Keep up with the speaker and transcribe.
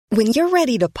When you're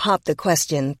ready to pop the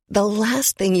question, the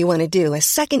last thing you want to do is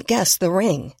second-guess the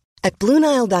ring. At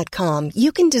BlueNile.com,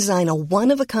 you can design a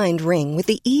one-of-a-kind ring with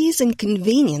the ease and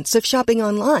convenience of shopping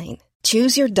online.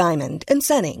 Choose your diamond and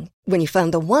setting. When you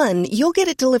find the one, you'll get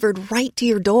it delivered right to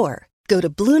your door. Go to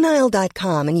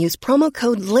BlueNile.com and use promo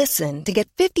code LISTEN to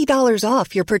get $50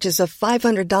 off your purchase of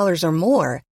 $500 or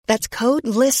more. That's code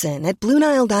LISTEN at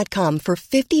BlueNile.com for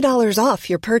 $50 off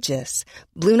your purchase.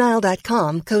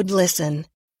 BlueNile.com, code LISTEN.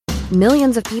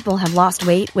 Millions of people have lost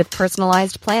weight with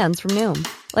personalized plans from Noom.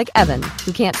 Like Evan,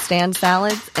 who can't stand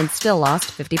salads and still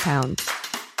lost 50 pounds.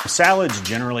 Salads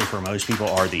generally for most people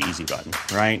are the easy button,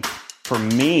 right? For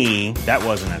me, that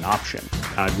wasn't an option.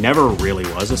 I never really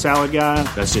was a salad guy.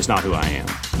 That's just not who I am.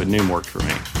 But Noom worked for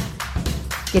me.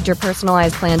 Get your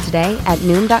personalized plan today at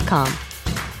Noom.com.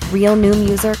 Real Noom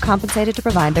user compensated to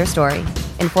provide their story.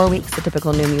 In 4 weeks, the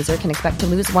typical Noom user can expect to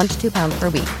lose 1 to 2 pounds per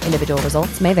week. Individual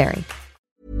results may vary.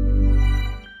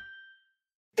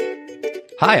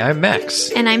 Hi, I'm Max.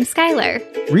 And I'm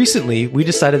Skylar. Recently, we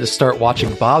decided to start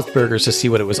watching Bob's Burgers to see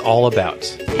what it was all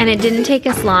about. And it didn't take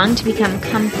us long to become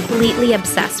completely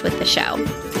obsessed with the show.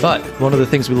 But one of the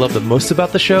things we love the most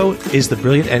about the show is the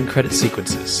brilliant end credit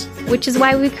sequences. Which is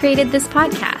why we created this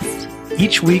podcast.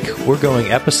 Each week, we're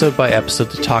going episode by episode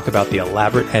to talk about the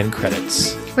elaborate end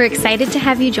credits. We're excited to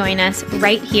have you join us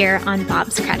right here on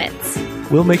Bob's Credits.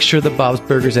 We'll make sure that Bob's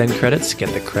Burgers end credits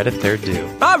get the credit they're due.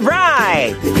 All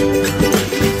right! Oh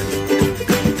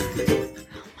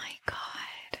my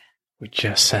God. We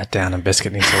just sat down and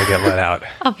Biscuit needs to get let out.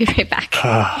 I'll be right back.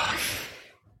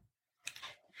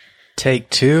 Take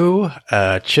 2,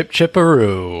 Chip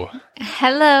Chipperoo.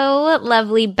 Hello,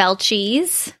 lovely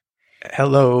Belchies.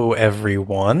 Hello,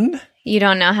 everyone. You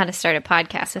don't know how to start a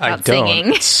podcast without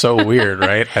singing. It's so weird,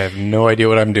 right? I have no idea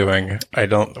what I'm doing.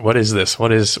 What is this?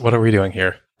 What are we doing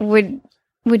here? Would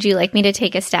you like me to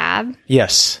take a stab?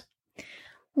 Yes.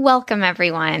 Welcome,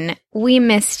 everyone. We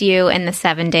missed you in the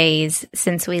 7 days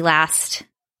since we last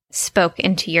spoke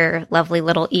into your lovely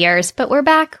little ears, but we're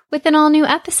back with an all-new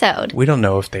episode. We don't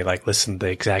know if they listened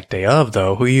the exact day of,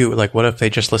 though. What if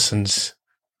they just listened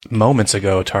moments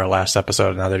ago to our last episode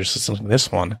and now they're just listening to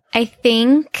this one? I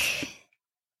think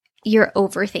you're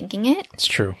overthinking it. It's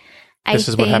true. This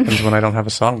is what happens when I don't have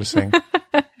a song to sing.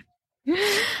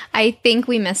 I think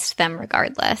we missed them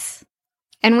regardless.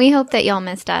 And we hope that y'all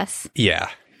missed us. Yeah.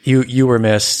 You were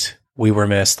missed. We were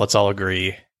missed. Let's all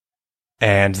agree.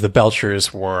 And the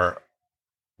Belchers were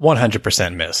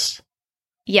 100% missed.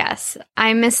 Yes.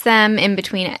 I miss them in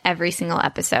between every single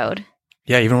episode.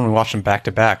 Yeah, even when we watch them back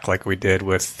to back like we did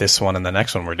with this one and the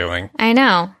next one we're doing. I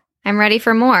know. I'm ready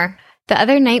for more. The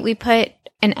other night we put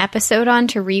an episode on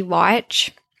to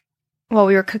rewatch while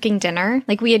we were cooking dinner.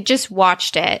 We had just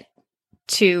watched it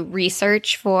to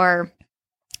research for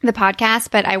the podcast,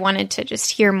 but I wanted to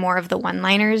just hear more of the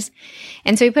one-liners.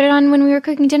 And so we put it on when we were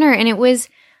cooking dinner, and it was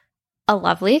a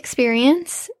lovely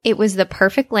experience. It was the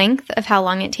perfect length of how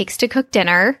long it takes to cook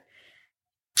dinner.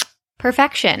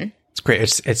 Perfection. It's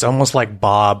great. It's almost like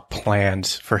Bob planned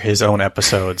for his own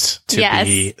episodes to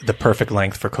be the perfect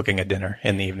length for cooking a dinner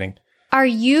in the evening. Are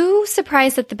you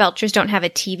surprised that the Belchers don't have a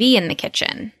TV in the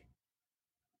kitchen?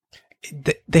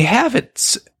 They have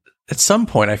it at some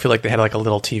point. I feel like they had a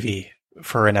little TV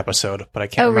for an episode, but I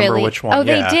can't remember which one. Oh,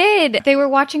 they did. They were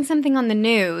watching something on the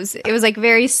news. It was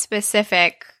very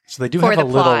specific. So they do have a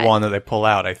little one that they pull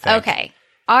out, I think. Okay.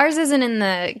 Ours isn't in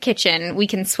the kitchen. We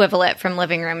can swivel it from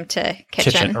living room to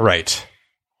kitchen. Right.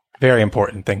 Very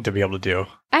important thing to be able to do.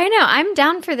 I know. I'm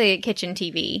down for the kitchen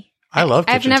TV. I love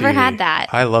kitchen TV. I've never had that.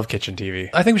 I love kitchen TV.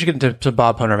 I think we should get into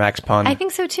Bob Pun or Max Pun. I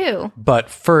think so too. But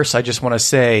first, I just want to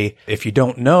say, if you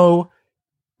don't know,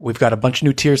 we've got a bunch of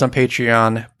new tiers on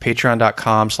Patreon.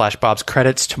 Patreon.com/Bob's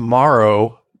Credits.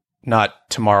 Tomorrow, not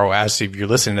tomorrow as if you're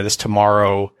listening to this,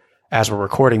 tomorrow as we're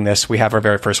recording this, we have our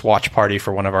very first watch party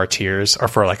for one of our tiers, or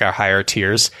for our higher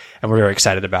tiers, and we're very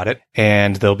excited about it.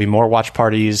 And there'll be more watch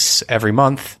parties every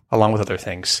month, along with other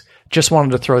things. Just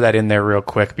wanted to throw that in there real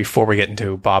quick before we get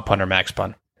into Bob Pun or Max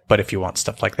Pun. But if you want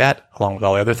stuff like that, along with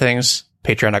all the other things,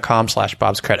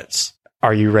 Patreon.com/Bob's Credits.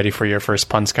 Are you ready for your first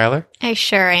pun, Skylar? I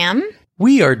sure am.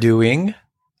 We are doing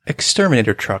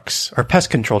exterminator trucks, or pest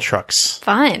control trucks.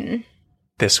 Fun.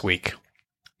 This week.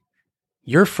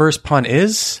 Your first pun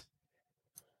is,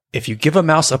 if you give a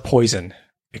mouse a poison,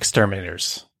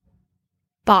 exterminators.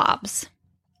 Bob's.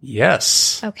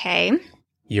 Yes. Okay.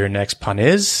 Your next pun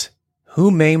is,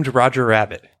 who maimed Roger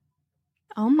Rabbit?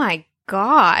 Oh my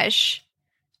gosh.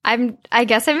 I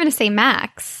guess I'm going to say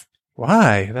Max.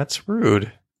 Why? That's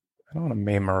rude. I don't want to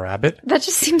maim a rabbit. That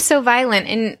just seems so violent.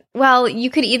 And, well, you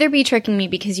could either be tricking me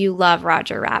because you love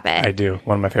Roger Rabbit. I do.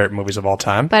 One of my favorite movies of all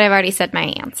time. But I've already said my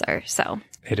answer, so.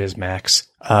 It is Max.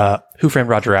 Who Framed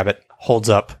Roger Rabbit? Holds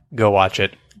up. Go watch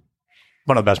it.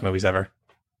 One of the best movies ever.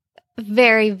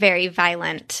 Very, very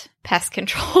violent pest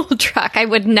control truck. I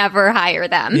would never hire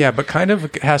them. Yeah, but kind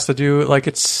of has to do, like,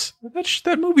 it's,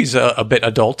 that movie's a bit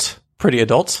adult. Pretty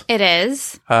adult. It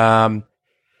is.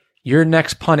 Your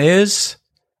next pun is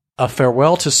A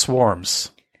Farewell to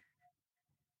Swarms.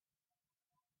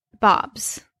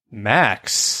 Bob's.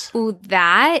 Max. Ooh,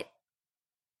 that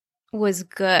was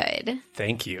good.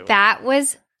 Thank you. That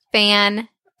was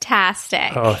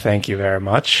fantastic. Oh, thank you very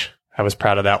much. I was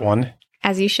proud of that one.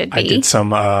 As you should be. I did some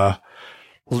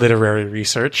literary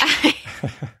research.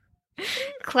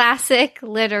 Classic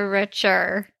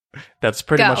literature. That's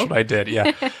pretty much what I did,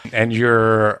 yeah. And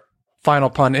your final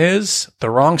pun is The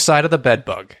Wrong Side of the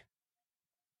Bedbug.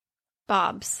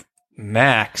 Bob's.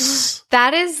 Max.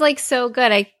 That is like so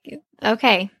good.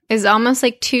 Okay. It's almost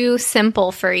like too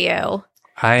simple for you.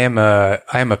 I am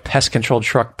a pest control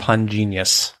truck pun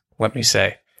genius, let me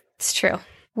say. It's true.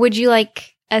 Would you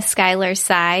like a Skylar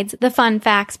Sides, the fun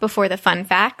facts before the fun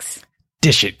facts?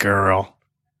 Dish it, girl.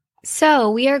 So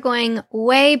we are going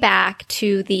way back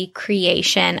to the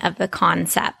creation of the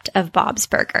concept of Bob's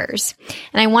Burgers.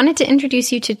 And I wanted to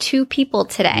introduce you to two people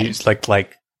today. It's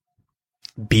like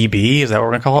BB, is that what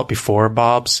we're going to call it? Before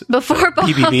Bob's? Before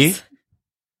Bob's. BBB?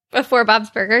 Before Bob's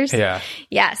Burgers? Yeah.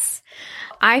 Yes.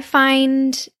 I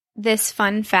find this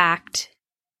fun fact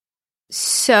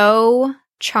so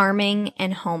charming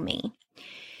and homey.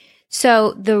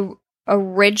 So the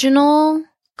original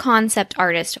concept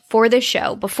artist for the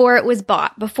show, before it was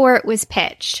bought, before it was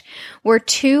pitched, were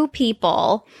two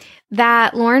people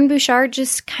that Lauren Bouchard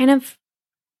just kind of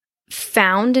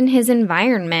found in his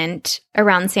environment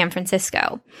around San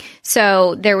Francisco.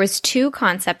 So there was two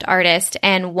concept artists,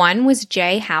 and one was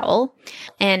Jay Howell,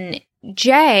 and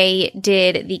Jay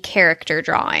did the character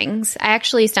drawings. I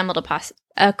actually stumbled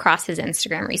across his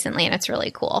Instagram recently, and it's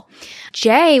really cool.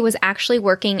 Jay was actually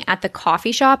working at the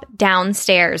coffee shop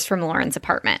downstairs from Lauren's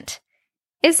apartment.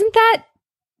 Isn't that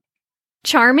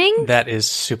charming? That is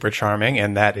super charming,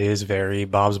 and that is very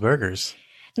Bob's Burgers.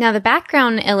 Now, the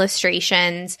background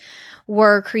illustrations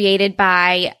were created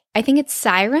by, I think it's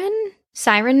Siren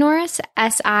Norris,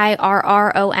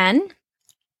 Sirron.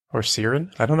 Or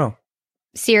Siren? I don't know.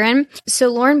 Siren. So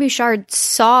Lauren Bouchard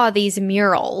saw these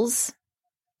murals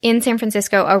in San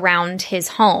Francisco around his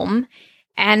home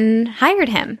and hired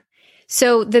him.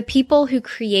 So the people who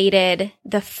created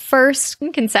the first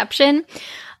conception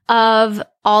of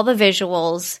all the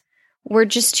visuals were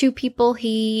just two people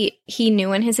he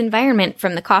knew in his environment,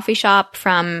 from the coffee shop,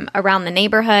 from around the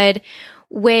neighborhood,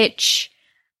 which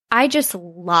I just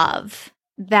love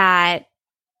that.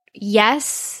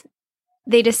 Yes,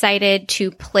 they decided to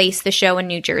place the show in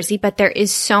New Jersey, but there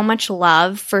is so much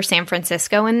love for San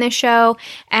Francisco in this show.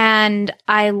 And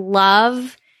I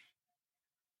love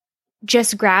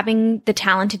just grabbing the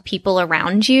talented people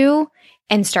around you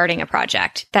and starting a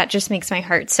project. That just makes my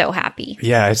heart so happy.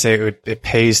 Yeah, I'd say it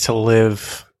pays to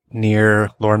live near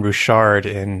Lauren Bouchard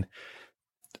in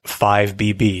 5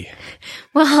 BB.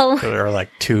 Well, or like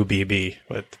 2 BB,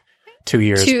 with 2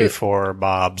 years before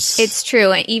Bob's. It's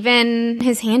true. Even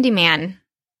his handyman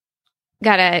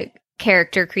got a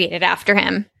character created after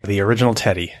him. The original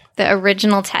Teddy. The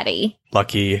original Teddy.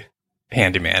 Lucky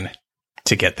handyman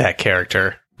to get that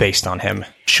character based on him.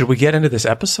 Should we get into this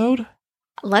episode?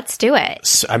 Let's do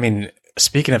it. I mean,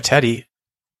 speaking of Teddy,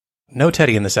 no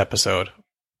Teddy in this episode.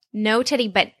 No Teddy,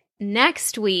 but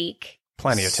next week,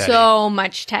 plenty of Teddy. So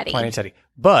much Teddy. Plenty of Teddy.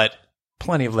 But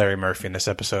plenty of Larry Murphy in this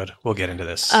episode. We'll get into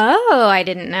this. Oh, I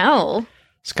didn't know.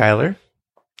 Skylar,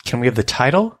 can we have the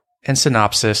title and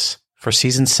synopsis for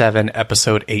Season 7,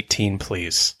 Episode 18,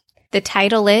 please? The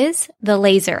title is The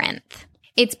Laser-Nth.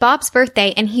 It's Bob's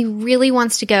birthday, and he really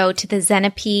wants to go to the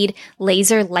Zenipede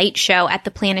laser light show at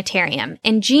the planetarium,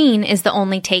 and Gene is the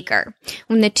only taker.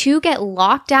 When the two get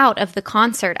locked out of the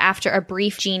concert after a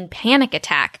brief Gene panic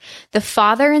attack, the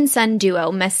father and son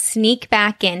duo must sneak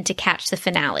back in to catch the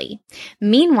finale.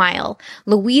 Meanwhile,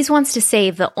 Louise wants to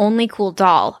save the only cool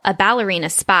doll, a ballerina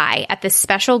spy, at the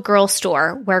special girl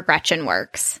store where Gretchen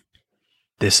works.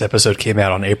 This episode came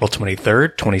out on April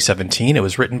 23rd, 2017. It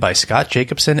was written by Scott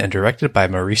Jacobson and directed by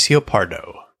Mauricio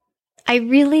Pardo. I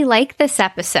really like this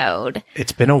episode.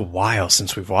 It's been a while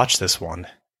since we've watched this one.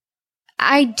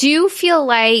 I do feel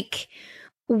like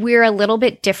we're a little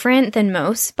bit different than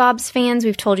most Bob's fans.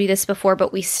 We've told you this before,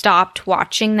 but we stopped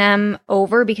watching them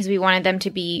over because we wanted them to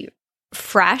be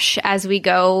fresh as we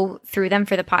go through them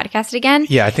for the podcast again.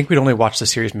 Yeah, I think we'd only watched the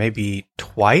series maybe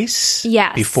twice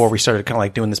Yes. before we started kind of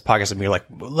like doing this podcast, and we were like,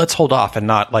 let's hold off and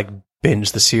not like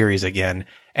binge the series again.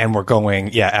 And we're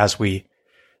going, as we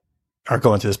are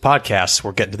going through this podcast,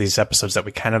 we're getting to these episodes that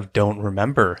we kind of don't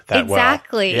remember that well.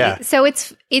 Exactly. Yeah. So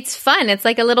it's fun. It's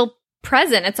like a little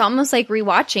present. It's almost like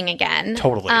rewatching again.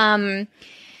 Totally.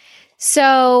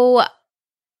 So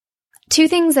two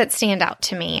things that stand out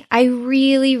to me. I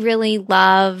really, really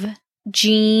love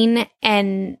Gene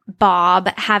and Bob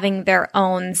having their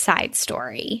own side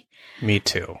story. Me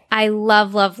too. I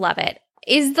love, love, love it.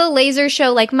 Is the laser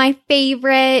show like my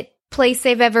favorite place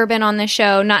they've ever been on the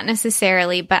show? Not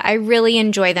necessarily, but I really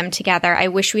enjoy them together. I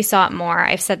wish we saw it more.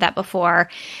 I've said that before.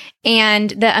 And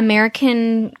the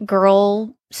American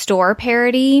Girl store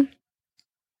parody,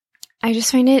 I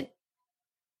just find it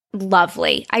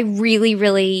lovely. I really,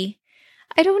 really,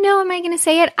 I don't know, am I going to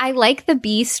say it? I like the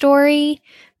B story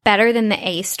better than the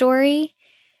A story,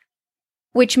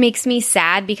 which makes me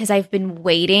sad because I've been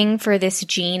waiting for this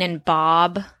Gene and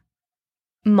Bob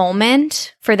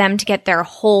moment for them to get their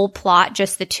whole plot,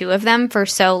 just the two of them, for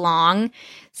so long.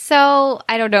 So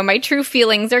I don't know. My true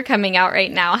feelings are coming out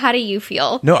right now. How do you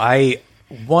feel? No, I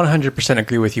 100%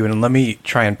 agree with you. And let me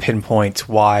try and pinpoint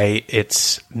why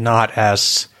it's not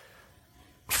as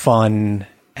fun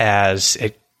as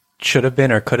it should have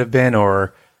been or could have been,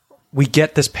 or we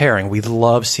get this pairing. We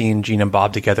love seeing Gene and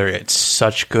Bob together. It's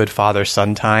such good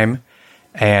father-son time.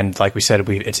 And like we said,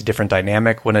 it's a different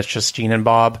dynamic when it's just Gene and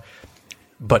Bob.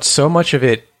 But so much of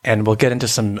it, and we'll get into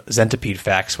some Centipede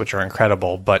facts, which are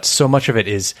incredible, but so much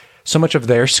of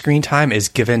their screen time is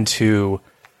given to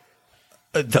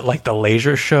the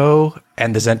laser show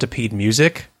and the Centipede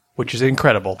music, which is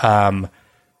incredible, that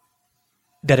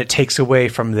it takes away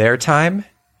from their time.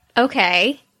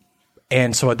 Okay.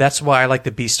 And so that's why I like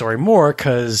the B story more,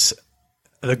 because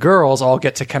the girls all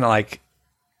get to kind of like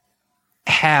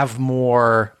have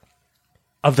more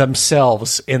of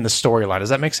themselves in the storyline. Does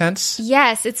that make sense?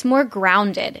 Yes, it's more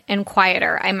grounded and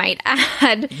quieter, I might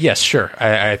add. Yes, sure.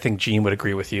 I think Gene would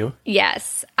agree with you.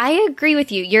 Yes, I agree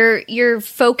with you. You're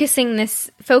focusing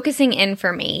in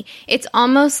for me. It's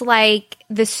almost like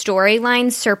the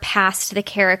storyline surpassed the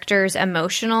character's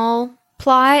emotional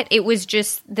plot. It was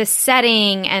just the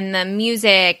setting and the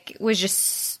music was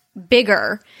just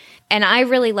bigger. And I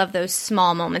really love those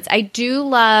small moments. I do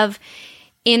love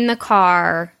in the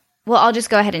car. Well, I'll just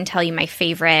go ahead and tell you my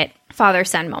favorite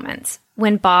father-son moments.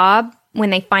 When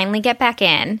they finally get back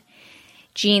in,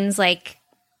 Gene's like,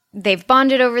 they've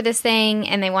bonded over this thing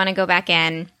and they want to go back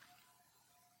in.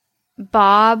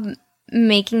 Bob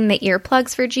making the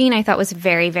earplugs for Gene, I thought was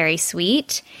very, very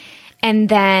sweet. And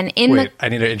then I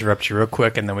need to interrupt you real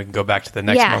quick and then we can go back to the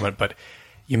next moment. But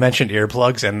you mentioned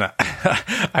earplugs and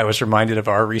I was reminded of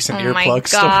our recent earplug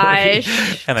story.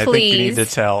 And I think you need to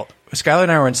tell. Skylar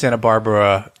and I were in Santa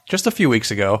Barbara just a few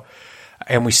weeks ago,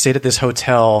 and we stayed at this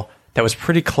hotel that was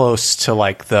pretty close to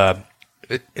like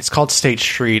it's called State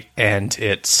Street, and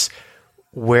it's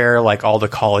where like all the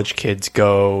college kids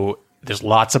go. There's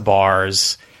lots of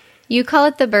bars. You call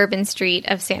it the Bourbon Street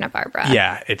of Santa Barbara.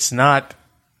 Yeah, it's not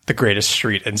the greatest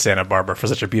street in Santa Barbara for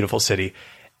such a beautiful city.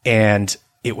 And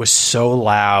it was so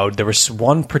loud. There was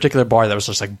one particular bar that was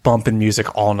just like bumping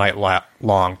music all night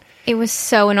long. It was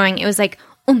so annoying. It was like,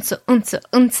 unsa, unsa,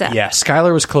 unsa. Yeah,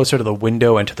 Skylar was closer to the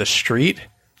window and to the street,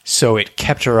 so it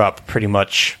kept her up pretty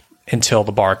much until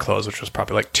the bar closed, which was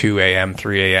probably like 2 a.m.,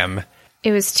 3 a.m.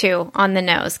 It was 2 on the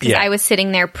nose, because I was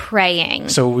sitting there praying.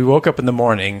 So we woke up in the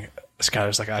morning.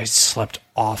 Skylar's like, I slept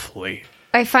awfully.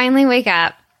 I finally wake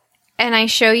up, and I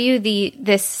show you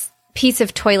this piece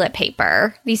of toilet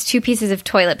paper, these 2 pieces of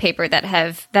toilet paper that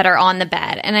are on the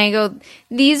bed. And I go,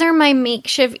 these are my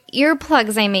makeshift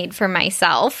earplugs I made for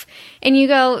myself. And you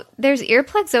go, there's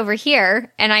earplugs over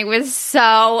here. And I was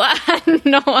so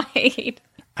annoyed.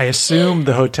 I assume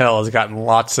the hotel has gotten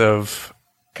lots of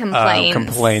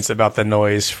complaints about the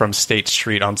noise from State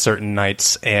Street on certain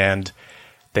nights, and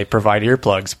they provide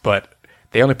earplugs, but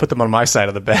they only put them on my side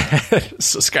of the bed.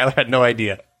 So Skylar had no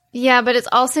idea. Yeah, but it's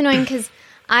also annoying because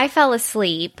I fell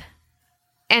asleep,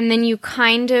 and then you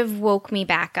kind of woke me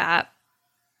back up.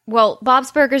 Well,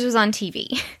 Bob's Burgers was on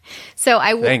TV, so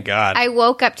thank God. I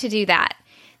woke up to do that.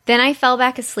 Then I fell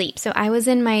back asleep. So I was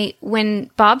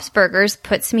when Bob's Burgers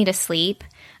puts me to sleep,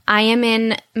 I am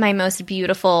in my most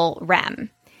beautiful REM.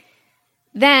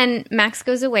 Then Max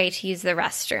goes away to use the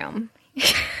restroom.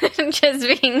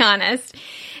 Just being honest.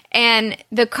 And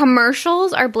the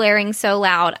commercials are blaring so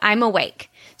loud, I'm awake.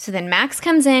 So then Max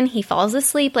comes in, he falls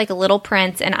asleep like a little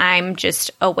prince, and I'm just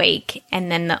awake.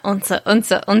 And then the unsa,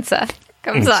 unsa, unsa.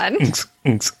 comes on.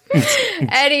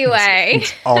 Anyway.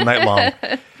 All night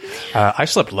long. I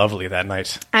slept lovely that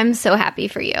night. I'm so happy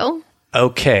for you.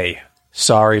 Okay.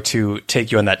 Sorry to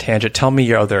take you on that tangent. Tell me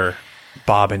your other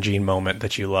Bob and Jean moment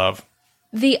that you love.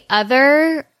 The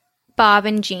other Bob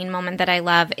and Jean moment that I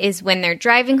love is when they're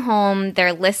driving home,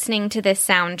 they're listening to this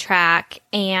soundtrack,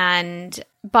 and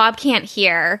Bob can't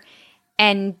hear,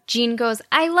 and Jean goes,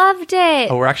 I loved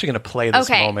it. Oh, we're actually going to play this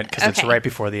Okay, moment because it's right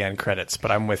before the end credits,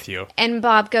 but I'm with you. And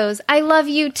Bob goes, I love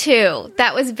you too.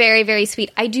 That was very, very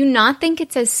sweet. I do not think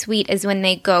it's as sweet as when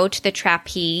they go to the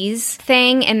trapeze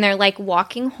thing and they're like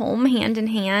walking home hand in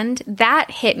hand.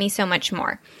 That hit me so much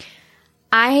more.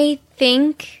 I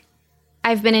think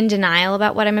I've been in denial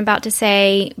about what I'm about to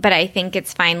say, but I think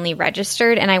it's finally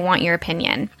registered, and I want your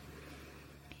opinion.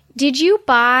 Did you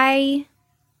buy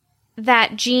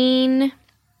that Jean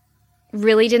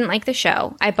really didn't like the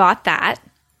show? I bought that.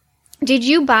 Did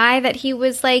you buy that he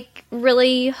was, like,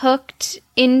 really hooked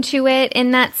into it in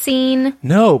that scene?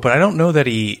 No, but I don't know that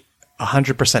he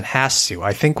 100% has to.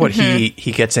 I think what he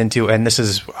gets into, and this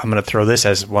is, I'm going to throw this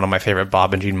as one of my favorite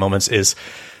Bob and Jean moments, is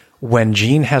when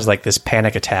Jean has like this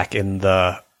panic attack in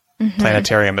the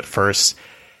planetarium at first.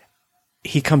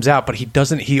 He comes out, but he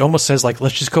doesn't. He almost says like,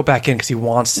 "Let's just go back in," because he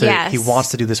wants to. Yes. He wants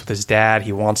to do this with his dad.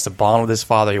 He wants to bond with his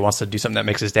father. He wants to do something that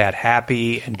makes his dad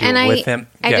happy and do it with him.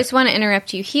 I just want to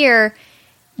interrupt you here.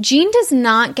 Jean does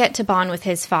not get to bond with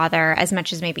his father as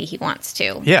much as maybe he wants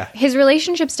to. Yeah, his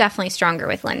relationship's definitely stronger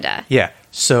with Linda. Yeah,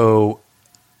 so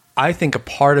I think a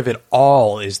part of it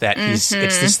all is that it's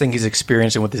this thing he's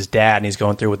experiencing with his dad, and he's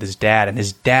going through with his dad, and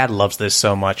his dad loves this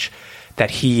so much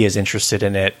that he is interested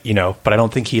in it, you know, but I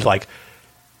don't think he like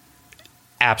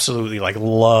absolutely like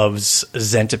loves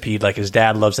Centipede like his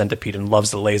dad loves Centipede and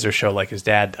loves the laser show like his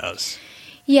dad does.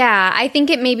 Yeah, I think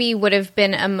it maybe would have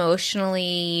been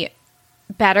emotionally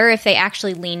better if they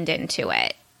actually leaned into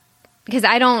it. Because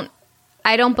I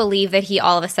don't believe that he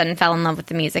all of a sudden fell in love with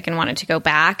the music and wanted to go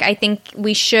back. I think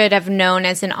we should have known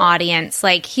as an audience,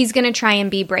 like, he's going to try and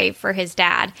be brave for his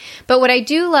dad. But what I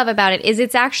do love about it is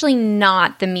it's actually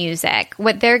not the music.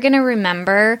 What they're going to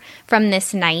remember from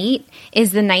this night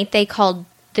is the night they called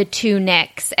the two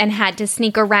Nicks and had to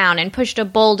sneak around and pushed a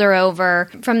boulder over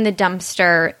from the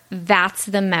dumpster. That's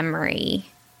the memory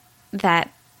that,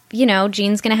 you know,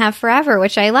 Jean's going to have forever,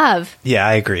 which I love. Yeah,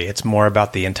 I agree. It's more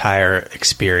about the entire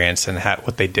experience and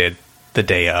what they did the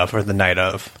day of or the night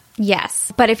of.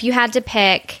 Yes. But if you had to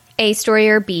pick A story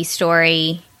or B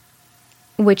story,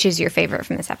 which is your favorite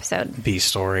from this episode? B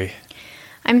story.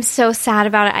 I'm so sad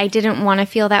about it. I didn't want to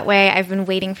feel that way. I've been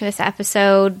waiting for this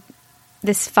episode,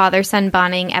 this father-son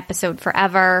bonding episode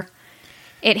forever.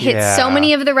 It hits so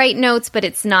many of the right notes, but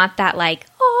it's not that like,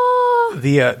 oh.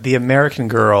 The American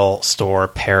Girl store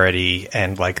parody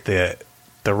and like the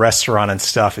restaurant and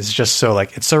stuff is just so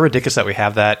like, it's so ridiculous that we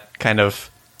have that kind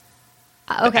of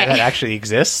that actually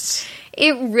exists.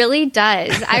 It really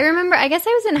does. I remember, I guess I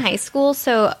was in high school,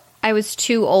 so I was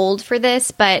too old for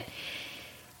this, but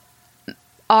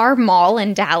our mall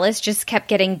in Dallas just kept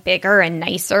getting bigger and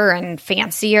nicer and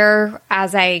fancier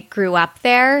as I grew up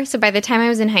there. So by the time I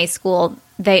was in high school,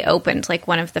 they opened like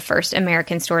one of the first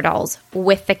American Store dolls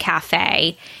with the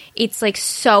cafe. It's like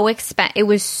so expensive. It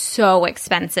was so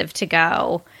expensive to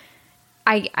go.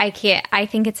 I can't. I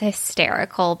think it's a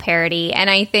hysterical parody, and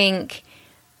I think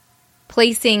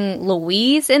placing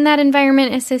Louise in that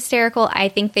environment is hysterical. I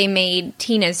think they made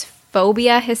Tina's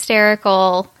phobia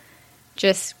hysterical.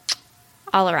 Just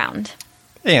all around.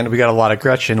 And we got a lot of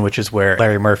Gretchen, which is where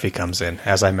Larry Murphy comes in,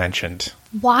 as I mentioned.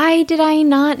 Why did I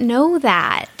not know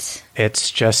that?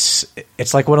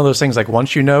 It's like one of those things, like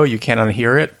once you know, you can't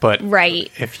unhear it, but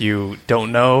right. If you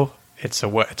don't know, it's a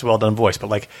well-done voice. But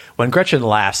like when Gretchen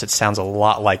laughs, it sounds a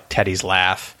lot like Teddy's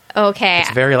laugh. Okay.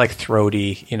 It's very like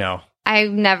throaty, you know.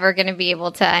 I'm never going to be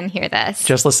able to unhear this.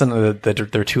 Just listen to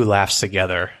their two laughs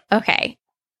together. Okay.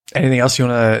 Anything else you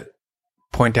want to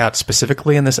point out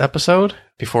specifically in this episode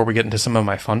before we get into some of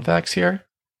my fun facts here?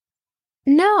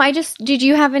 No, did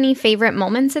you have any favorite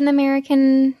moments in the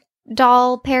American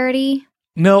Doll parody?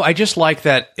 No, I just like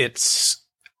that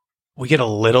we get a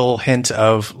little hint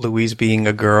of Louise being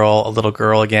a little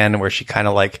girl again, where she kind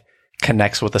of like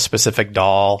connects with a specific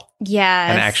doll.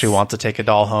 Yes. And actually wants to take a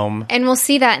doll home. And we'll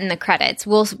see that in the credits.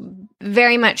 We'll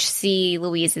very much see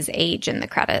Louise's age in the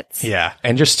credits. Yeah.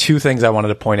 And just two things I wanted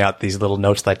to point out, these little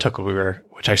notes that I took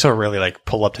which I sort of really like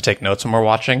pull up to take notes when we're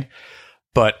watching.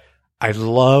 But I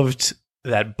loved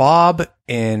that Bob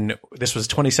this was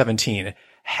 2017,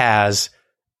 has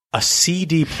a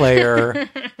CD player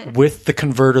with the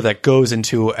converter that goes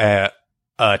into a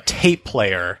tape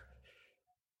player.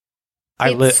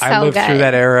 I lived through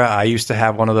that era. I used to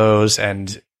have one of those,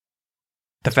 and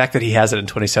the fact that he has it in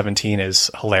 2017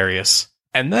 is hilarious.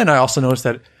 And then I also noticed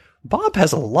that Bob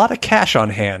has a lot of cash on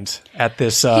hand at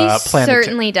this planet. He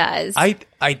certainly does.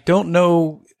 I don't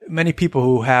know many people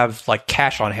who have like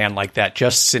cash on hand like that,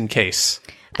 just in case.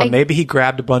 But maybe he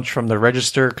grabbed a bunch from the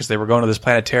register because they were going to this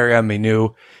planetarium. He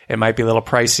knew it might be a little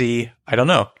pricey. I don't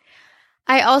know.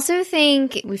 I also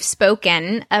think we've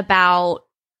spoken about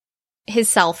his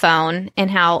cell phone and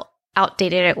how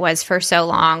outdated it was for so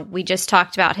long. We just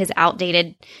talked about his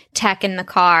outdated tech in the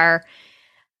car.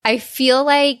 I feel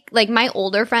like my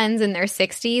older friends in their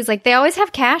 60s, like they always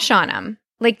have cash on them.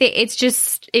 Like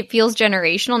it feels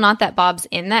generational. Not that Bob's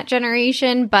in that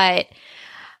generation, but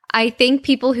I think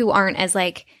people who aren't as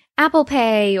like Apple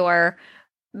Pay or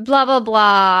blah, blah,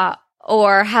 blah,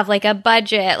 or have like a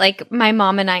budget, like my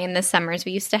mom and I in the summers,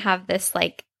 we used to have this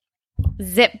like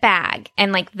zip bag,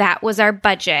 and like that was our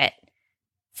budget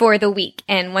for the week.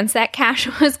 And once that cash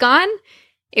was gone,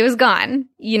 it was gone,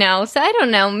 you know? So I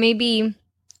don't know, maybe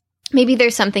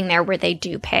there's something there where they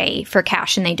do pay for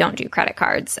cash and they don't do credit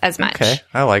cards as much. Okay,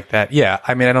 I like that. Yeah,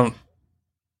 I mean,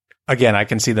 I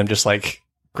can see them just like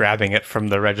grabbing it from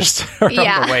the register on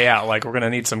the way out. Like, we're going to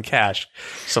need some cash.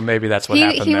 So maybe that's what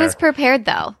happened there. He was prepared,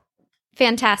 though.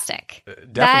 Fantastic.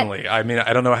 Definitely. I mean,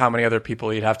 I don't know how many other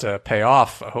people you'd have to pay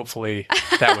off. Hopefully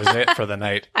that was it for the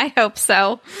night. I hope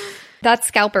so. That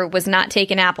scalper was not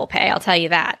taking Apple Pay, I'll tell you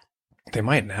that. They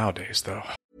might nowadays, though.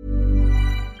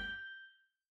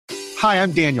 Hi,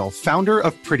 I'm Daniel, founder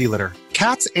of Pretty Litter.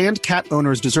 Cats and cat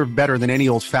owners deserve better than any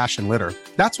old-fashioned litter.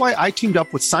 That's why I teamed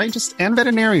up with scientists and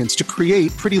veterinarians to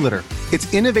create Pretty Litter.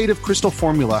 Its innovative crystal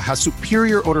formula has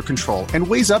superior odor control and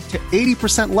weighs up to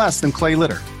 80% less than clay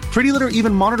litter. Pretty Litter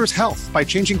even monitors health by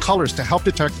changing colors to help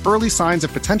detect early signs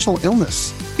of potential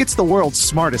illness. It's the world's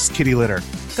smartest kitty litter.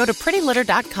 Go to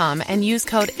prettylitter.com and use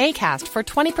code ACAST for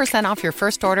 20% off your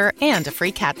first order and a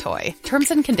free cat toy.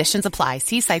 Terms and conditions apply.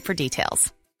 See site for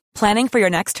details. Planning for your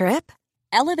next trip?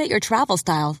 Elevate your travel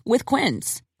style with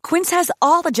Quince. Quince has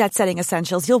all the jet-setting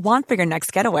essentials you'll want for your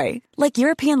next getaway, like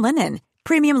European linen,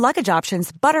 premium luggage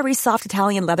options, buttery soft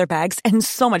Italian leather bags, and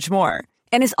so much more.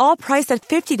 And is all priced at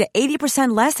 50 to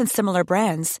 80% less than similar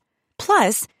brands.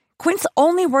 Plus, Quince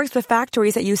only works with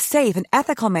factories that use safe and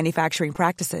ethical manufacturing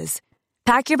practices.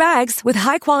 Pack your bags with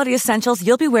high-quality essentials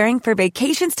you'll be wearing for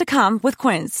vacations to come with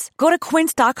Quince. Go to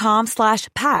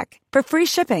quince.com/pack for free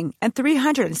shipping and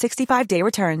 365-day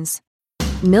returns.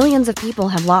 Millions of people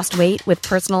have lost weight with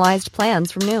personalized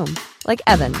plans from Noom. Like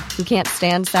Evan, who can't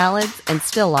stand salads and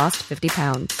still lost 50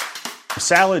 pounds.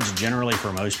 Salads generally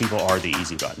for most people are the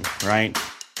easy button, right?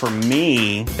 For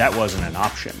me, that wasn't an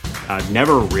option. I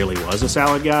never really was a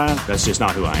salad guy. That's just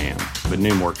not who I am. But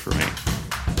Noom worked for me.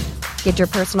 Get your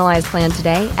personalized plan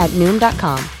today at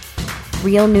Noom.com.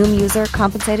 Real Noom user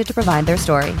compensated to provide their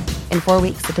story. In 4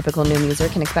 weeks, the typical Noom user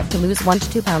can expect to lose 1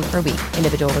 to 2 pounds per week.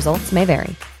 Individual results may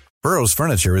vary. Burrow's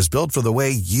furniture is built for the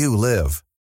way you live.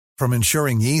 From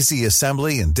ensuring easy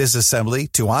assembly and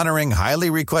disassembly to honoring highly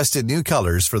requested new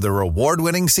colors for their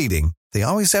award-winning seating, they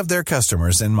always have their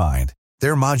customers in mind.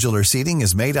 Their modular seating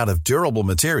is made out of durable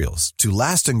materials to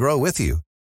last and grow with you.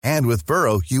 And with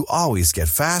Burrow, you always get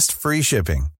fast, free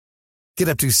shipping. Get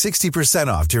up to 60%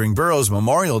 off during Burrow's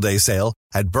Memorial Day sale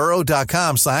at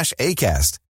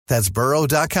burrow.com/ACAST. That's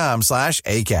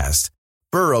burrow.com/ACAST.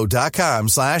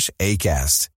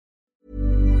 burrow.com/ACAST.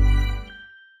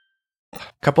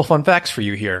 Couple fun facts for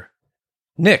you here.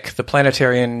 Nick, the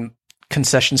planetarian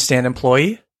concession stand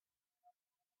employee,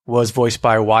 was voiced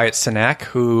by Wyatt Cenac,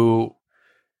 who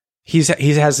he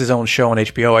has his own show on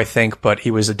HBO, I think, but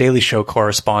he was a Daily Show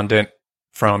correspondent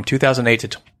from 2008 to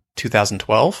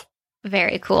 2012.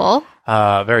 Very cool.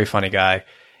 Very funny guy.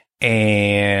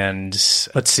 And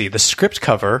let's see, the script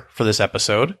cover for this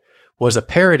episode was a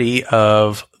parody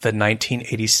of the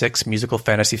 1986 musical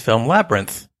fantasy film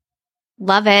Labyrinth.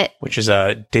 Love it. Which is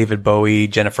a David Bowie,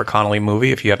 Jennifer Connelly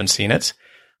movie, if you haven't seen it.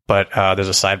 But there's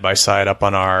a side-by-side up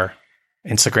on our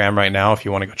Instagram right now if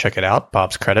you want to go check it out.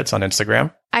 Bob's Credits on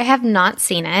Instagram. I have not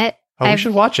seen it. We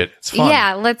should watch it. It's fun.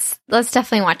 Yeah, let's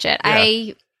definitely watch it. Yeah.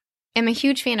 I am a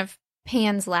huge fan of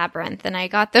Pan's Labyrinth, and I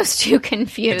got those two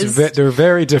confused. They're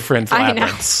very different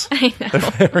labyrinths. I know.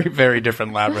 They're very, very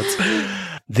different labyrinths.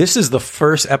 This is the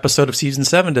first episode of season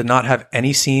 7 to not have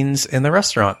any scenes in the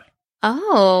restaurant.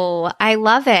 Oh, I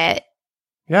love it.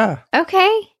 Yeah.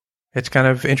 Okay. It's kind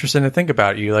of interesting to think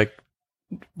about. You like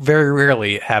very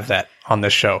rarely have that on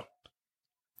this show.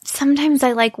 Sometimes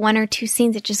I like 1 or 2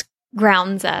 scenes that just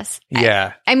grounds us.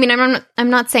 Yeah. I mean, I'm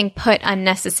not saying put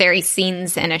unnecessary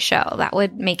scenes in a show. That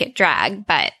would make it drag,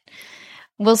 but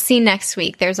We'll see next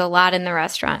week. There's a lot in the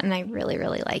restaurant, and I really,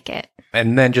 really like it.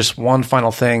 And then just one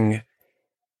final thing.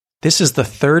 This is the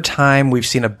third time we've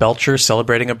seen a Belcher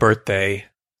celebrating a birthday,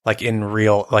 like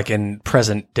in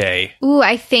present day. Ooh,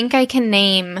 I think I can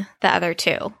name the other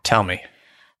two. Tell me.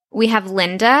 We have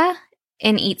Linda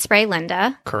in Eat Spray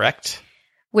Linda. Correct.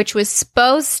 Which was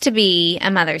supposed to be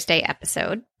a Mother's Day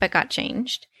episode, but got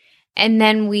changed. And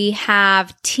then we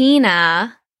have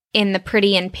Tina in the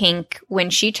Pretty in Pink when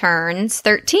she turns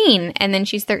 13. And then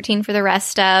she's 13 for the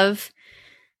rest of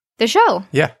the show.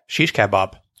 Yeah, Shish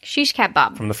Kebab. Shish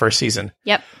Kebab. From the first season.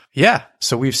 Yep. Yeah,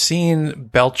 so we've seen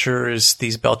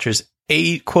these Belchers,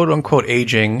 quote-unquote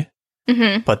aging,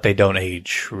 but they don't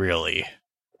age, really.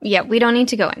 Yeah, we don't need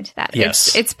to go into that.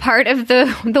 Yes. It's part of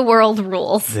the world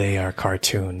rules. They are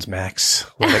cartoons, Max.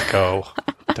 Let it go.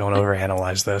 Don't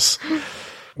overanalyze this.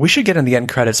 We should get in the end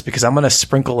credits because I'm going to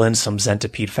sprinkle in some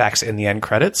Zentipede facts in the end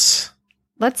credits.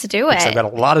 Let's do it. I've got a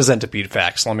lot of Zentipede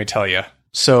facts, let me tell you.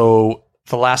 So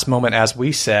the last moment, as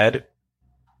we said,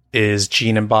 is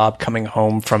Gene and Bob coming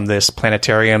home from this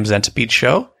planetarium Zentipede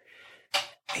show.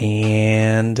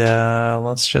 And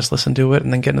let's just listen to it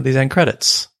and then get into these end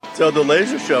credits. So the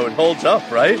laser show, it holds up,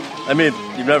 right? I mean,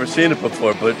 you've never seen it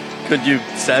before, but could you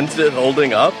sense it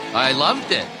holding up? I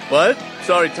loved it. What?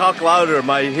 Sorry, talk louder.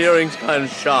 My hearing's kind of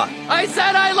shot. I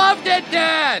said I loved it,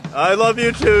 Dad! I love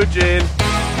you too, Gene.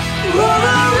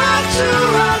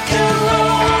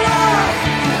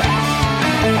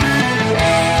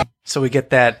 So we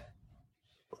get that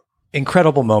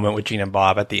incredible moment with Gene and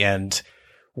Bob at the end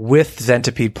with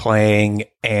Zentipede playing,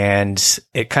 and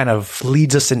it kind of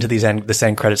leads us into this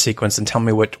end credit sequence. And tell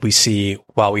me what we see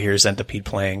while we hear Zentipede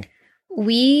playing.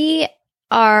 We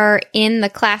are in the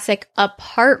classic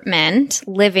apartment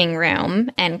living room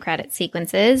end credit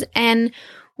sequences, and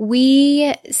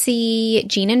we see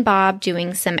Gene and Bob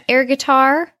doing some air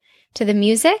guitar to the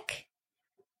music.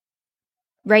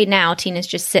 Right now, Tina's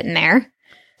just sitting there.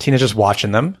 Tina's just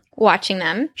watching them.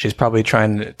 She's probably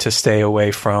trying to stay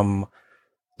away from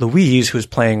Louise, who's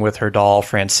playing with her doll,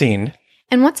 Francine.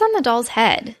 And what's on the doll's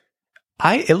head?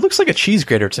 It looks like a cheese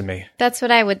grater to me. That's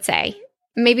what I would say.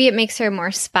 Maybe it makes her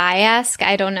more spy-esque.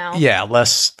 I don't know. Yeah,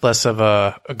 less of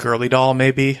a girly doll,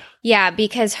 maybe. Yeah,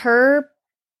 because her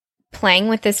playing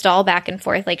with this doll back and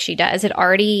forth like she does, it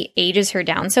already ages her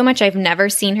down so much. I've never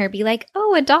seen her be like,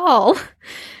 oh, a doll.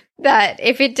 That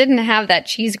if it didn't have that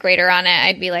cheese grater on it,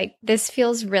 I'd be like, this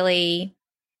feels really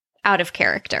out of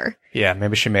character. Yeah,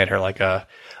 maybe she made her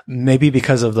maybe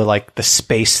because of the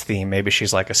space theme, maybe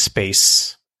she's like a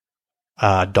space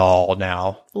doll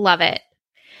now. Love it.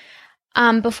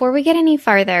 Before we get any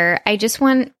farther, I just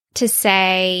want to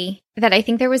say that I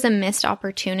think there was a missed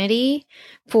opportunity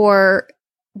for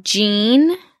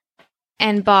Gene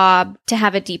and Bob to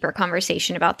have a deeper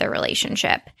conversation about their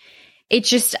relationship. It's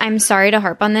just, I'm sorry to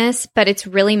harp on this, but it's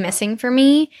really missing for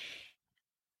me,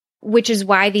 which is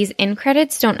why these end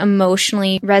credits don't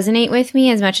emotionally resonate with me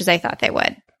as much as I thought they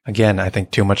would. Again, I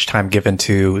think too much time given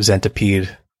to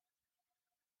Zentipede,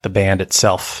 the band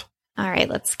itself. All right,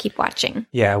 let's keep watching.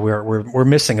 Yeah, we're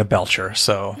missing a Belcher,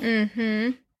 so.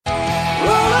 Mm-hmm.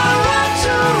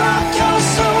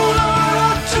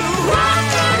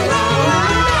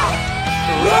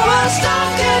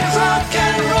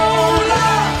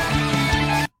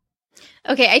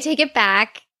 Okay, I take it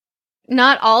back.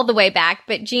 Not all the way back,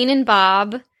 but Gene and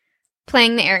Bob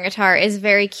playing the air guitar is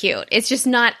very cute. It's just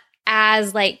not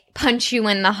as punch you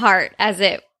in the heart as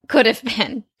it could have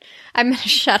been. I'm going to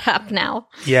shut up now.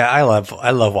 Yeah, I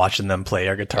love watching them play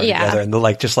air guitar together, and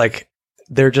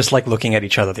they're just looking at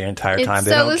each other the entire time.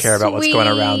 They don't care about what's going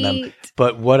around them.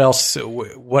 But what else?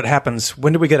 What happens?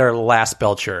 When do we get our last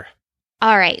Belcher?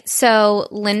 All right. So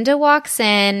Linda walks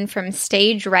in from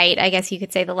stage right, I guess you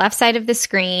could say the left side of the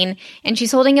screen, and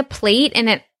she's holding a plate, and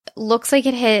it looks like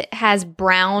it has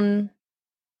brown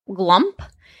glump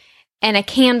and a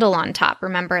candle on top.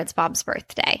 Remember, it's Bob's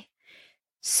birthday.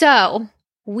 So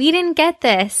we didn't get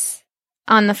this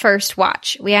on the first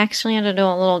watch. We actually had to do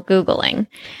a little Googling.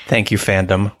 Thank you,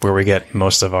 fandom, where we get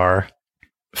most of our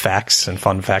facts and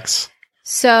fun facts.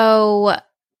 So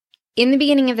in the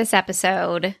beginning of this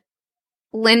episode,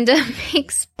 Linda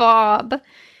makes Bob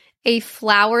a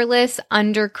flourless,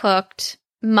 undercooked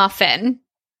muffin.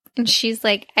 And she's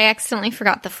like, I accidentally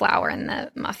forgot the flour in the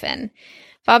muffin.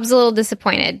 Bob's a little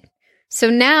disappointed. So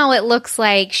now it looks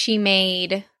like she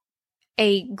made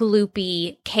a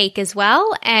gloopy cake as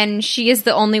well, and she is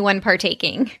the only one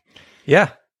partaking. Yeah.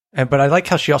 But I like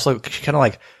how she kind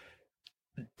of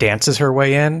dances her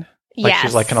way in.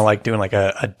 She's kind of doing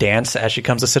a dance as she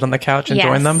comes to sit on the couch and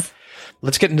join them.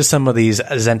 Let's get into some of these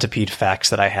Zentipede facts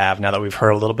that I have now that we've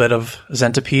heard a little bit of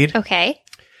Zentipede. Okay.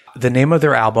 The name of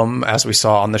their album, as we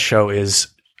saw on the show, is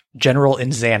General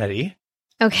Insanity.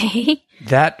 Okay.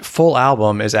 That full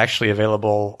album is actually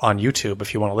available on YouTube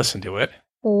if you want to listen to it.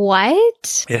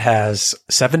 What? It has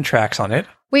 7 tracks on it.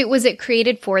 Wait, was it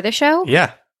created for the show?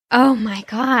 Yeah. Oh my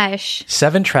gosh.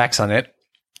 7 tracks on it.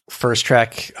 First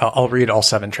track, I'll read all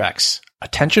 7 tracks.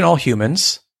 Attention All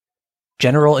Humans,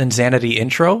 General Insanity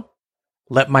Intro,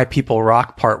 Let My People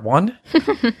Rock Part 1,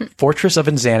 Fortress of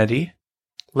Insanity,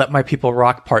 Let My People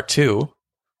Rock Part 2,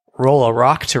 Roll a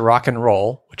Rock to Rock and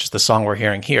Roll, which is the song we're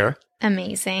hearing here.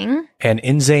 Amazing. An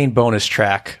Insane bonus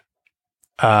track.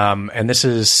 And this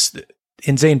is...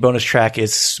 Insane bonus track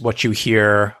is what you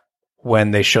hear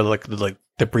when they show like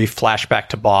the brief flashback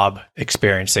to Bob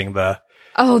experiencing the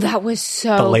that was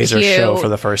so laser cute. show for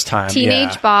the first time.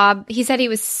 Teenage Bob. He said he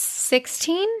was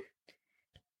 16.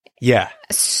 Yeah.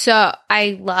 So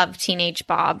I love Teenage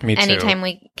Bob. Me too. Anytime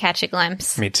we catch a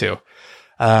glimpse. Me too.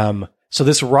 So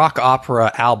this rock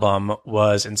opera album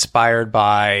was inspired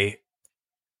by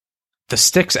the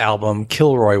Styx album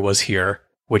Kilroy Was Here,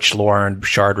 which Lauren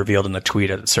Bouchard revealed in a tweet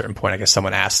at a certain point. I guess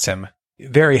someone asked him.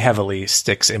 Very heavily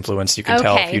Styx influenced. You can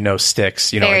tell if you know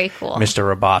Styx. You know, very like cool.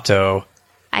 Mr. Roboto.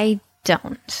 I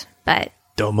don't, but...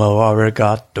 Domo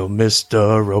arigato,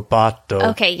 Mr.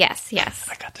 Roboto. Okay, yes.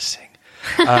 I got to sing.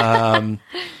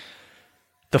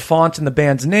 The font in the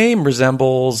band's name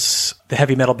resembles the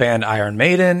heavy metal band Iron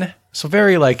Maiden. So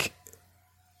very like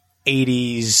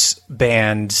 80s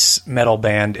bands, metal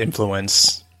band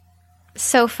influence.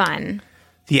 So fun.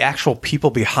 The actual people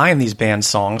behind these band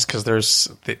songs, because there's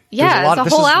a lot.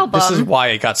 It's a whole album. This is why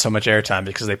it got so much airtime,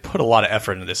 because they put a lot of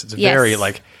effort into this. It's very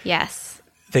like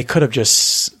they could have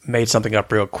just made something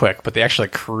up real quick, but they actually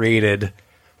created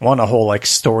a whole like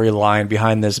storyline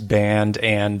behind this band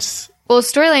and a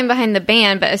storyline behind the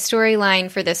band, but a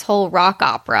storyline for this whole rock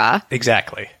opera.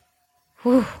 Exactly.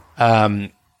 The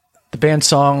band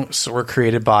songs were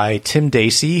created by Tim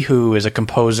Dacey, who is a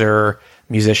composer,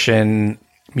 musician,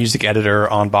 music editor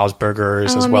on Bob's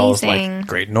Burgers, as well as like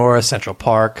Great North, Central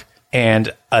Park,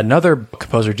 and another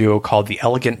composer duo called the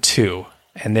Elegant Two,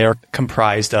 and they're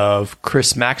comprised of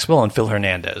Chris Maxwell and Phil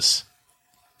Hernandez.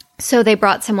 So they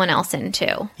brought someone else in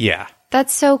too. Yeah.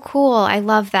 That's so cool. I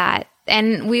love that.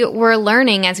 And we're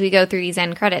learning as we go through these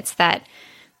end credits that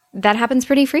happens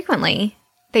pretty frequently.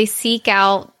 They seek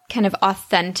out kind of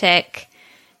authentic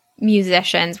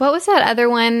musicians. What was that other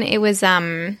one? It was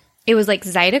like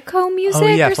Zydeco music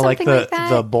or something like that?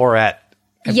 The Borat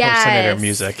impersonator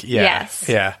music. Yeah. Yes.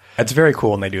 Yeah. It's very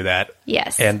cool when they do that.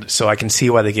 Yes. And so I can see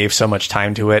why they gave so much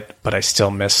time to it, but I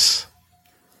still miss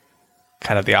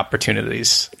kind of the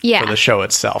opportunities for the show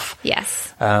itself.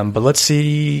 Yes. But let's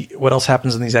see what else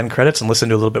happens in these end credits and listen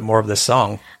to a little bit more of this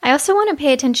song. I also want to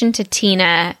pay attention to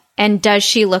Tina, and does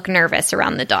she look nervous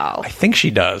around the doll? I think she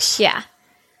does. Yeah.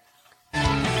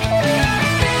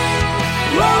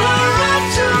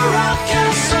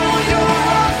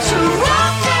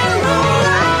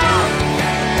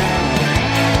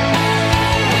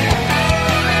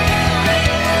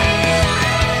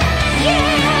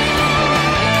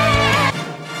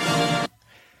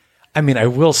 I mean, I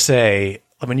will say,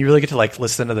 when you really get to like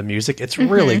listen to the music, it's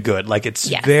really good. Like it's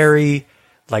very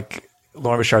like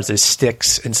Lauren Bouchard says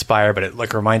Styx inspired, but it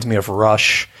like reminds me of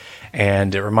Rush,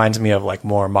 and it reminds me of like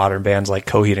more modern bands like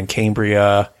Coheed and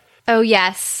Cambria. Oh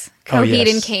yes, Coheed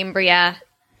and Cambria.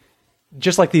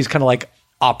 Just like these kind of like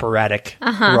operatic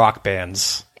rock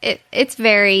bands. It's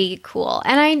very cool,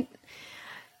 and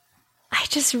I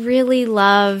just really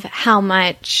love how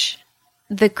much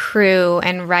the crew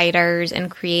and writers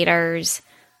and creators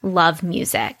love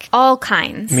music. All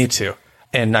kinds. Me too.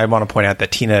 And I want to point out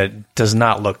that Tina does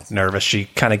not look nervous. She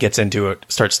kind of gets into it,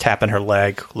 starts tapping her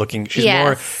leg, looking.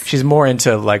 She's more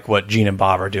into like what Gene and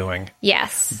Bob are doing.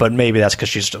 Yes. But maybe that's because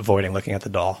she's avoiding looking at the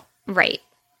doll. Right.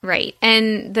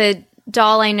 And the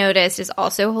doll, I noticed, is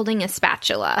also holding a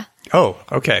spatula. Oh,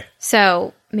 okay.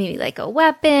 So maybe like a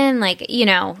weapon, like,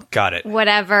 Got it.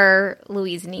 Whatever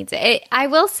Louise needs. I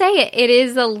will say it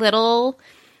is a little,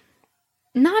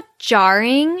 not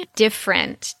jarring,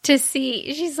 different to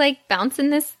see. She's like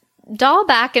bouncing this doll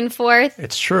back and forth.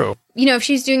 It's true. If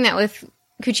she's doing that with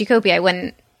Kuchikopi, I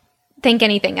wouldn't think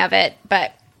anything of it,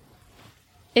 but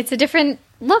it's a different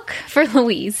look for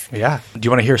Louise. Yeah. Do you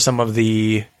want to hear some of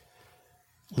the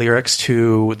lyrics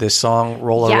to this song,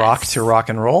 Roll a Rock to Rock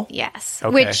and Roll? Yes.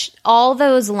 Okay. Which all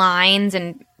those lines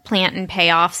and plant and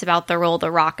payoffs about the roll, the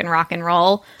rock and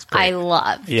roll, I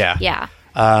love. Yeah. Yeah.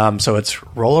 So it's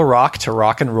roll a rock to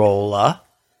rock and roll a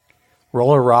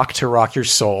rock to rock your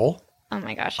soul. Oh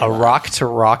my gosh. A rock to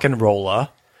rock and roll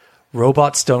a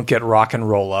robots don't get rock and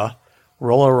roll a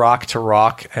Rolla Rock to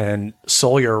rock and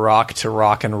Soul Your Rock to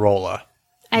rock and rolla.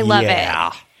 I love it.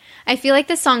 I feel like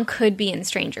this song could be in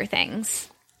Stranger Things.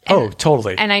 And,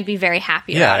 totally. And I'd be very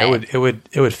happy about it. Yeah,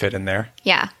 it would fit in there.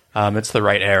 Yeah. It's the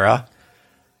right era.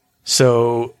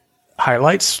 So,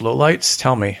 highlights, lowlights,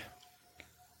 tell me.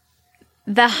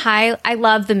 I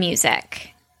love the music.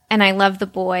 And I love the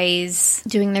boys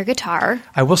doing their guitar.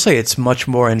 I will say it's much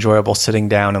more enjoyable sitting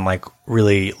down and like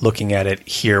really looking at it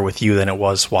here with you than it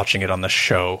was watching it on the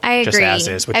show. I agree. Just as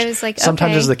is, which I was like,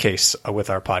 sometimes okay. is the case with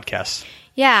our podcast.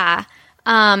 Yeah.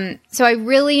 So I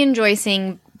really enjoy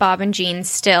seeing Bob and Jean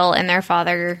still in their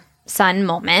father-son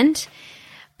moment.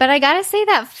 But I gotta say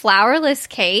that flourless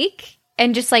cake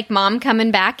and just like mom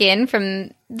coming back in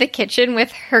from the kitchen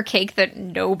with her cake that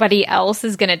nobody else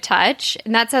is going to touch.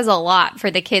 And that says a lot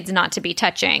for the kids not to be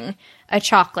touching a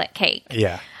chocolate cake.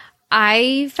 Yeah.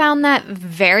 I found that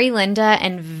very Linda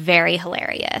and very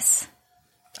hilarious.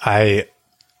 I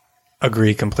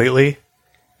agree completely.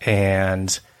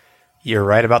 And you're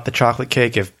right about the chocolate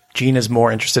cake. If Jean is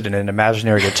more interested in an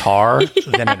imaginary guitar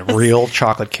than in real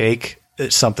chocolate cake,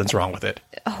 something's wrong with it.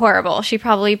 Horrible. She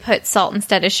probably put salt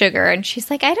instead of sugar, and she's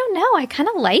like, I don't know. I kind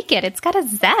of like it. It's got a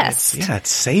zest.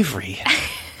 It's savory.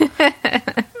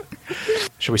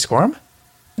 Should we score them?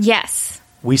 Yes.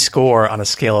 We score on a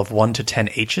scale of 1 to 10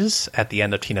 H's at the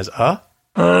end of Tina's I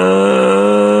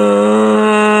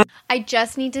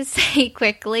just need to say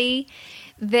quickly,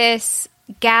 this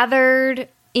gathered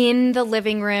in the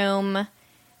living room,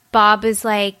 Bob is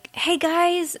like, hey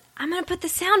guys, I'm going to put the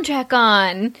soundtrack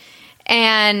on.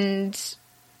 And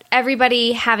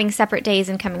everybody having separate days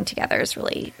and coming together is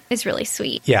really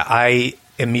sweet. Yeah, I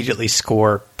immediately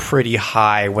score pretty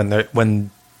high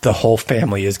when the whole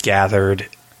family is gathered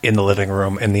in the living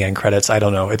room in the end credits. I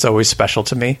don't know. It's always special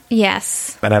to me.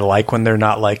 Yes. And I like when they're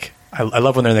not like, I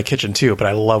love when they're in the kitchen too, but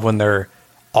I love when they're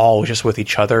all just with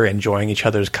each other, enjoying each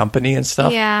other's company and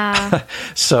stuff. Yeah.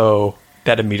 So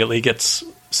that immediately gets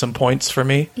some points for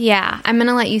me. Yeah. I'm going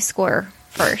to let you score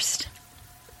first.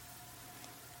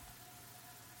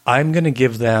 I'm going to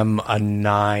give them a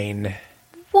 9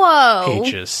 Whoa.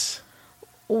 H's.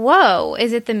 Whoa.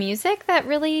 Is it the music that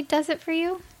really does it for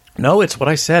you? No, it's what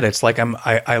I said. It's like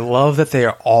I love that they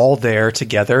are all there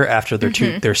together after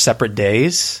their separate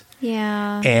days.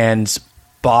 Yeah. And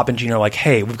Bob and Jean are like,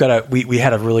 hey, we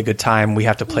had a really good time. We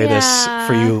have to play this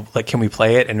for you. Like, can we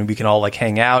play it? And we can all like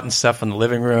hang out and stuff in the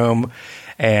living room.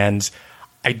 And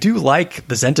I do like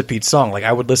the Centipede song. Like,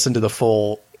 I would listen to the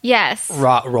full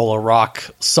Rolla Rock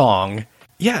song.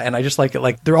 Yeah, and I just like it.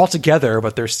 Like, they're all together,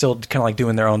 but they're still kind of like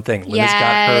doing their own thing. Linda's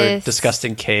got her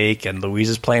disgusting cake, and Louise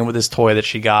is playing with his toy that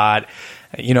she got.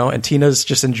 You know, and Tina's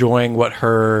just enjoying what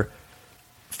her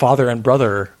father and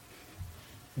brother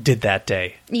did that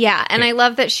day. Yeah, and I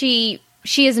love that she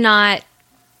is not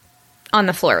on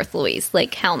the floor with Louise.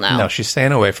 Like, hell no. No, she's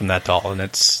staying away from that doll, and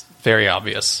it's very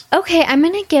obvious. Okay, I'm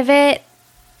going to give it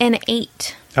an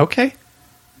 8. Okay.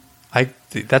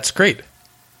 That's great.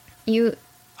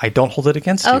 I don't hold it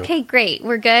against you. Okay, great.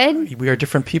 We're good? We are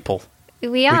different people.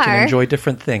 We are. We can enjoy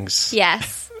different things.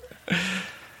 Yes.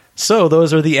 So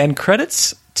those are the end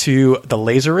credits to The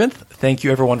Lazarinth. Thank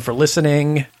you, everyone, for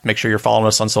listening. Make sure you're following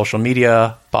us on social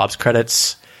media, Bob's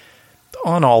Credits,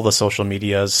 on all the social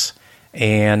medias.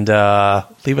 And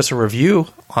leave us a review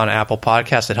on Apple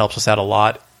Podcasts. It helps us out a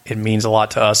lot. It means a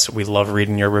lot to us. We love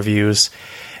reading your reviews.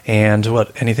 And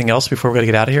anything else before we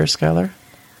get out of here, Skylar?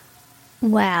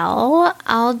 Well,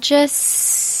 I'll just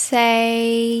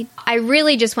say, I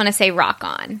really just want to say rock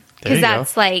on. Because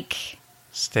that's like...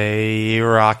 Stay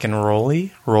rock and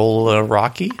rolly? Roll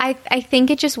rocky? I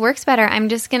think it just works better. I'm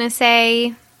just going to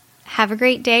say, have a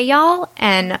great day, y'all,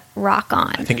 and rock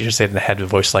on. I think you should say it in the head of a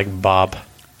voice like Bob.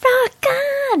 Rock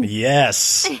on!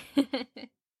 Yes!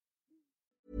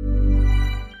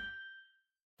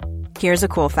 Here's a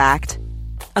cool fact.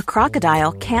 A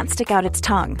crocodile can't stick out its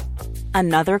tongue.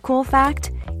 Another cool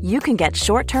fact, you can get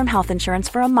short-term health insurance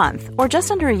for a month or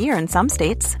just under a year in some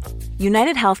states.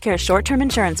 United Healthcare short-term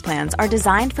insurance plans are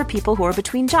designed for people who are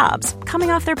between jobs,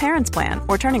 coming off their parents' plan,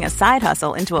 or turning a side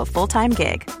hustle into a full-time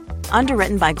gig.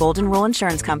 Underwritten by Golden Rule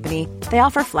Insurance Company, they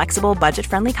offer flexible,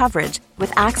 budget-friendly coverage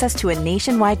with access to a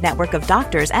nationwide network of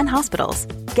doctors and hospitals.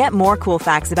 Get more cool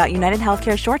facts about United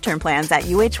Healthcare short-term plans at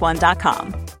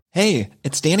uh1.com. Hey,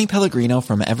 it's Danny Pellegrino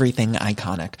from Everything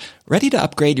Iconic. Ready to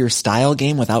upgrade your style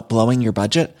game without blowing your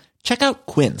budget? Check out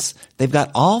Quince. They've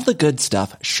got all the good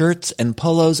stuff, shirts and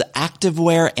polos,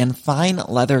 activewear, and fine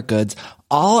leather goods,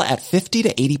 all at 50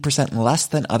 to 80% less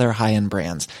than other high-end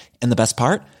brands. And the best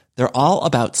part? They're all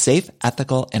about safe,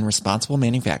 ethical, and responsible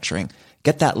manufacturing.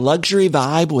 Get that luxury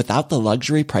vibe without the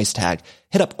luxury price tag.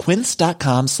 Hit up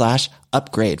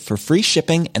quince.com/upgrade for free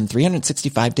shipping and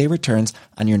 365-day returns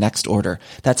on your next order.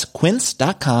 That's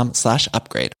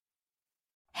quince.com/upgrade.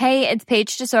 Hey, it's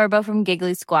Paige DeSorbo from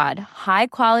Giggly Squad. High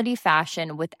quality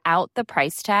fashion without the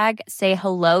price tag. Say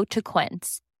hello to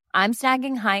Quince. I'm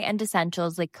snagging high-end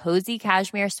essentials like cozy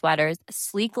cashmere sweaters,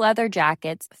 sleek leather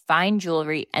jackets, fine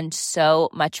jewelry, and so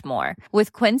much more.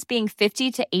 With Quince being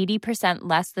 50 to 80%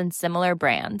 less than similar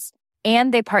brands.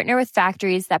 And they partner with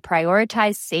factories that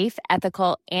prioritize safe,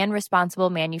 ethical, and responsible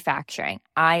manufacturing.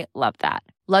 I love that.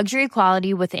 Luxury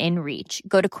quality within reach.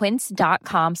 Go to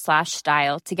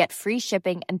quince.com/style to get free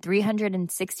shipping and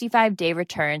 365-day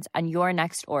returns on your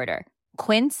next order.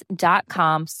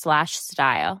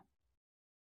 Quince.com/style.